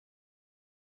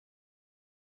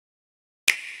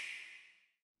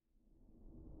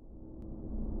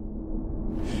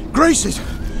disgraces!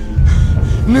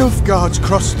 Nilfgaard's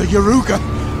crossed the Yaruga.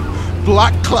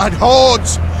 Black-clad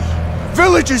hordes!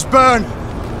 Villages burn!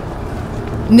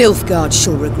 Nilfgaard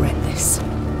shall regret this.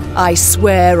 I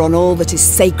swear on all that is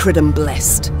sacred and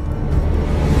blessed.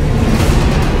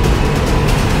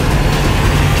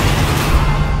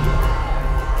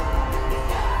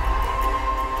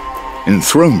 In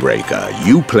Thronebreaker,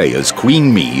 you play as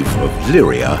Queen Meve of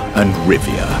Lyria and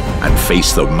Rivia, and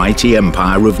face the mighty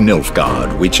empire of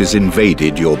Nilfgaard, which has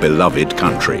invaded your beloved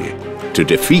country. To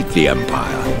defeat the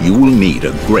empire, you will need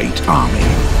a great army.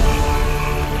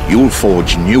 You'll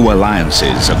forge new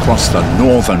alliances across the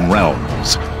northern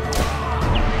realms,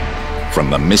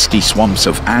 from the misty swamps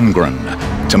of Angren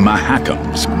to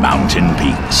Mahakam's mountain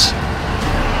peaks.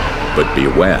 But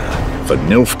beware, for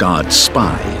Nilfgaard's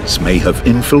spies may have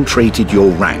infiltrated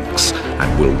your ranks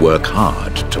and will work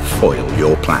hard to foil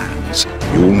your plans.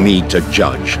 You'll need to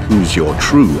judge who's your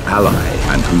true ally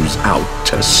and who's out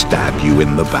to stab you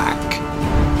in the back.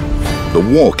 The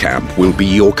war camp will be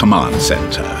your command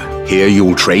center. Here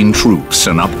you'll train troops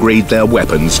and upgrade their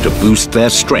weapons to boost their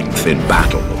strength in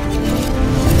battle.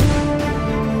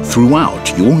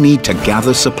 Throughout, you'll need to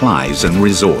gather supplies and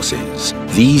resources.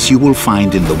 These you will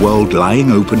find in the world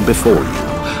lying open before you,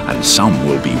 and some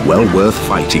will be well worth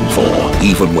fighting for,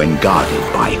 even when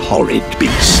guarded by horrid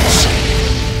beasts.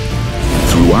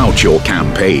 Throughout your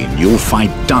campaign, you'll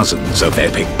fight dozens of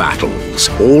epic battles,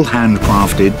 all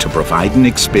handcrafted to provide an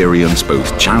experience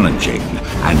both challenging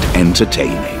and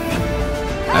entertaining.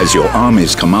 As your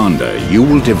army's commander, you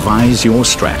will devise your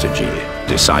strategy,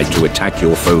 decide to attack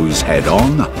your foes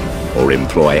head-on, or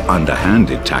employ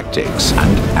underhanded tactics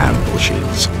and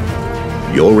ambushes.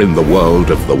 You're in the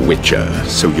world of The Witcher,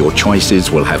 so your choices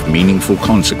will have meaningful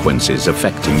consequences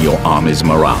affecting your army's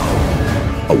morale.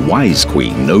 A wise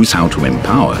queen knows how to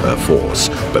empower her force,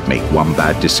 but make one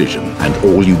bad decision and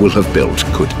all you will have built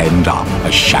could end up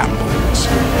a shambles.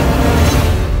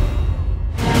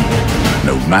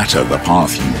 No matter the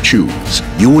path you choose,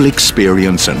 you will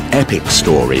experience an epic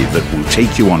story that will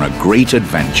take you on a great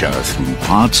adventure through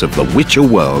parts of the Witcher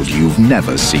world you've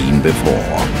never seen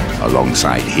before,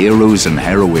 alongside heroes and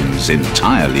heroines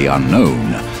entirely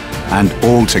unknown and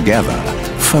altogether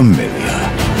familiar.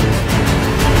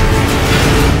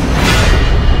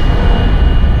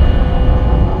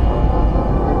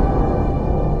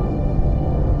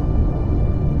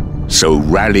 So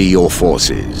rally your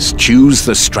forces, choose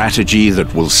the strategy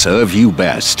that will serve you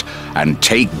best, and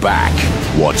take back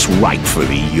what's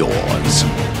rightfully yours.